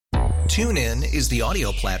TuneIn is the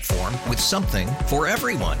audio platform with something for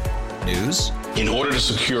everyone. News. In order to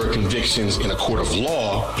secure convictions in a court of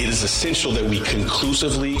law, it is essential that we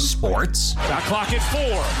conclusively. Sports. Shot clock at 4.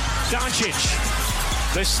 Doncic.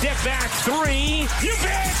 The step back 3. You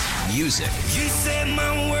bet. Music. You set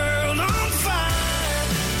my world on fire.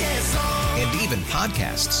 Yes, and even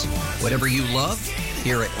podcasts. Whatever you love,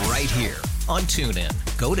 hear it right here on TuneIn.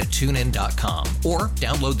 Go to TuneIn.com or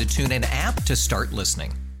download the TuneIn app to start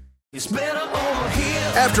listening. It's better over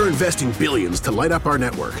here. After investing billions to light up our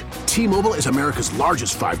network, T-Mobile is America's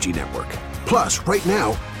largest 5G network. Plus, right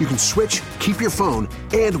now, you can switch, keep your phone,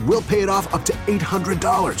 and we'll pay it off up to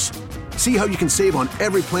 $800. See how you can save on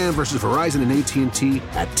every plan versus Verizon and AT&T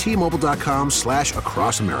at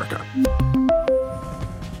T-Mobile.com/across-America.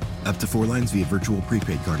 Up to 4 lines via virtual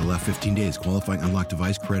prepaid card. Allow 15 days. Qualifying unlocked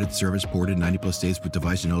device credit service ported 90-plus states with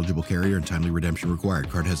device and eligible carrier and timely redemption required.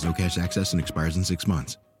 Card has no cash access and expires in 6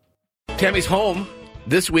 months. Tammy's home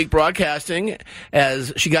this week broadcasting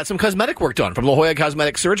as she got some cosmetic work done from La Jolla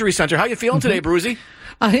Cosmetics Surgery Center. How you feeling today, Bruzy?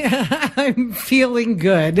 I'm feeling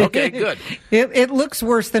good. Okay, good. It looks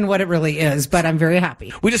worse than what it really is, but I'm very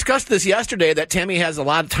happy. We discussed this yesterday that Tammy has a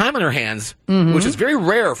lot of time on her hands, which is very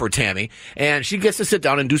rare for Tammy, and she gets to sit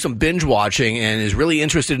down and do some binge watching and is really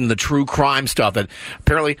interested in the true crime stuff that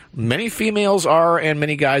apparently many females are and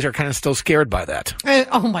many guys are kind of still scared by that.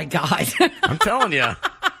 Oh, my God. I'm telling you.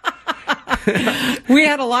 We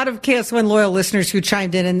had a lot of KS1 loyal listeners who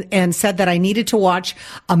chimed in and said that I needed to watch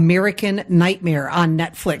American Nightmare on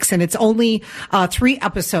Netflix. And it's only 3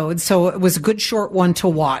 episodes, so it was a good short one to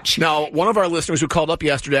watch. Now, one of our listeners who called up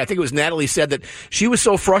yesterday, I think it was Natalie, said that she was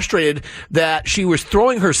so frustrated that she was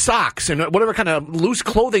throwing her socks and whatever kind of loose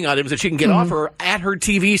clothing items that she can get off her at her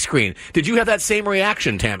TV screen. Did you have that same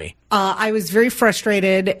reaction, Tammy? I was very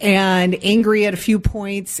frustrated and angry at a few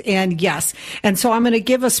points, and yes. And so I'm going to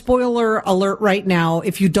give a spoiler alert right now.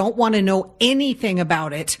 If you don't want to know anything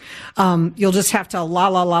about it, you'll just have to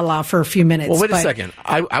la for a few minutes. Well, wait a second.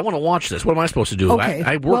 I want to watch this. What am I supposed to do? Okay.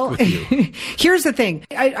 I work with you. Here's the thing.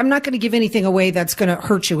 I'm not going to give anything away that's going to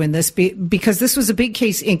hurt you in this because this was a big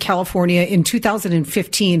case in California in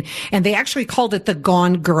 2015, and they actually called it the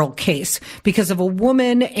Gone Girl case because of a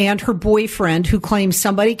woman and her boyfriend who claimed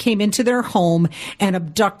somebody came into their home and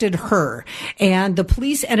abducted her. And the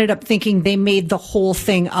police ended up thinking they made the whole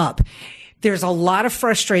thing up. There's a lot of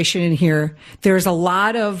frustration in here. There's a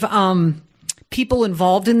lot of people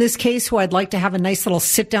involved in this case who I'd like to have a nice little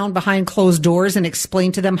sit down behind closed doors and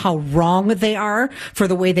explain to them how wrong they are for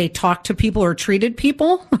the way they talk to people or treated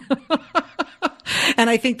people. And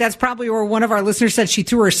I think that's probably where one of our listeners said she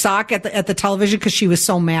threw her sock at the television because she was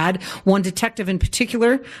so mad. One detective in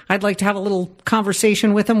particular, I'd like to have a little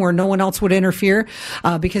conversation with him where no one else would interfere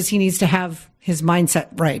because he needs to have his mindset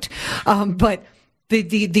right. But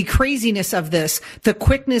the craziness of this, the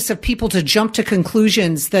quickness of people to jump to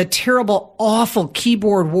conclusions, the terrible, awful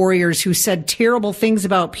keyboard warriors who said terrible things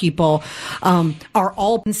about people, are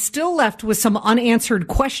all still left with some unanswered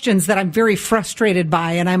questions that I'm very frustrated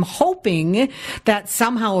by. And I'm hoping that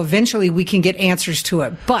somehow eventually we can get answers to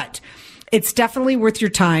it. But it's definitely worth your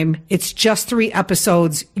time. It's just 3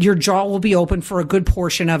 episodes. Your jaw will be open for a good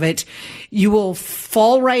portion of it. You will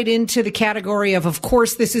fall right into the category of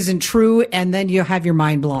course, this isn't true, and then you'll have your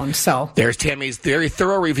mind blown. So there's Tammy's very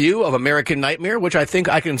thorough review of American Nightmare, which I think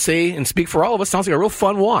I can say and speak for all of us. Sounds like a real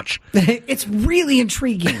fun watch. It's really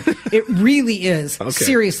intriguing. It really is. Okay.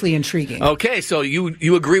 Seriously intriguing. Okay, so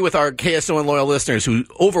you agree with our KSON loyal listeners who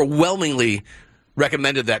overwhelmingly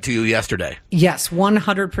recommended that to you yesterday. Yes,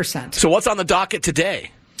 100%. So what's on the docket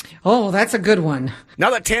today? Oh, that's a good one.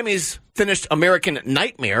 Now that Tammy's finished American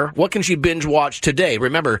Nightmare, what can she binge watch today?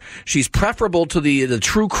 Remember, she's preferable to the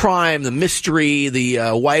true crime, the mystery,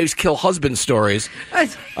 the wives kill husbands stories.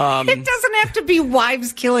 It doesn't have to be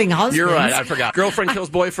wives killing husbands. You're right, I forgot. Girlfriend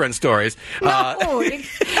kills boyfriend stories. No,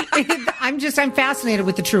 I'm fascinated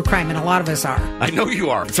with the true crime, and a lot of us are. I know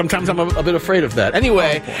you are. Sometimes I'm a bit afraid of that.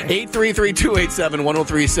 Anyway,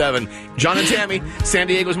 833-287-1037. John and Tammy, San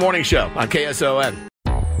Diego's morning show on KSON.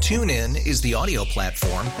 TuneIn is the audio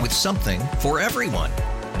platform with something for everyone.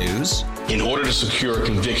 News. In order to secure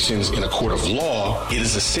convictions in a court of law, it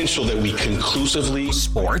is essential that we conclusively.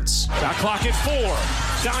 Sports. Shot clock at 4.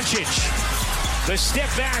 Doncic. The step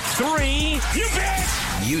back 3. You bet.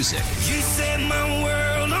 Music. You set my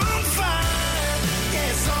world on fire.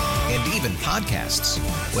 Yes, and even podcasts.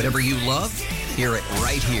 Whatever you love, hear it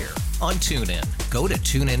right here on TuneIn. Go to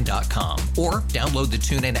TuneIn.com or download the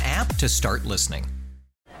TuneIn app to start listening.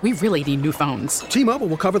 We really need new phones. T-Mobile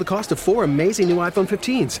will cover the cost of 4 amazing new iPhone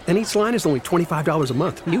 15s, and each line is only $25 a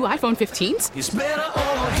month. New iPhone 15s? It's better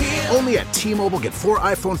over here. Only at T-Mobile, get 4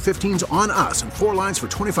 iPhone 15s on us and 4 lines for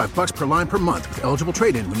 $25 per line per month with eligible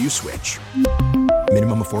trade-in when you switch.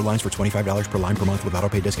 Minimum of 4 lines for $25 per line per month with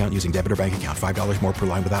autopay discount using debit or bank account. $5 more per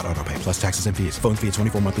line without autopay, plus taxes and fees. Phone fee at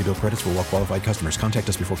 24 monthly bill credits for well-qualified customers. Contact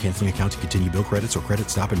us before canceling account to continue bill credits or credit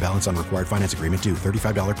stop and balance on required finance agreement due.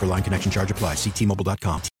 $35 per line connection charge applies. See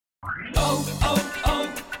T-Mobile.com.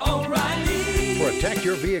 O'Reilly. Protect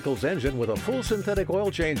your vehicle's engine with a full synthetic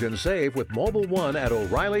oil change and save with Mobile One at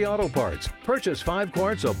O'Reilly Auto Parts. Purchase 5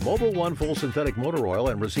 quarts of Mobile One full synthetic motor oil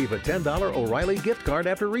and receive a $10 O'Reilly gift card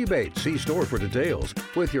after rebate. See store for details.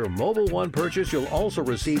 With your Mobile One purchase, you'll also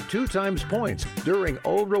receive 2 times points during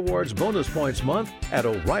O Rewards Bonus Points Month at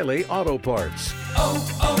O'Reilly Auto Parts.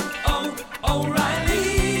 O'Reilly.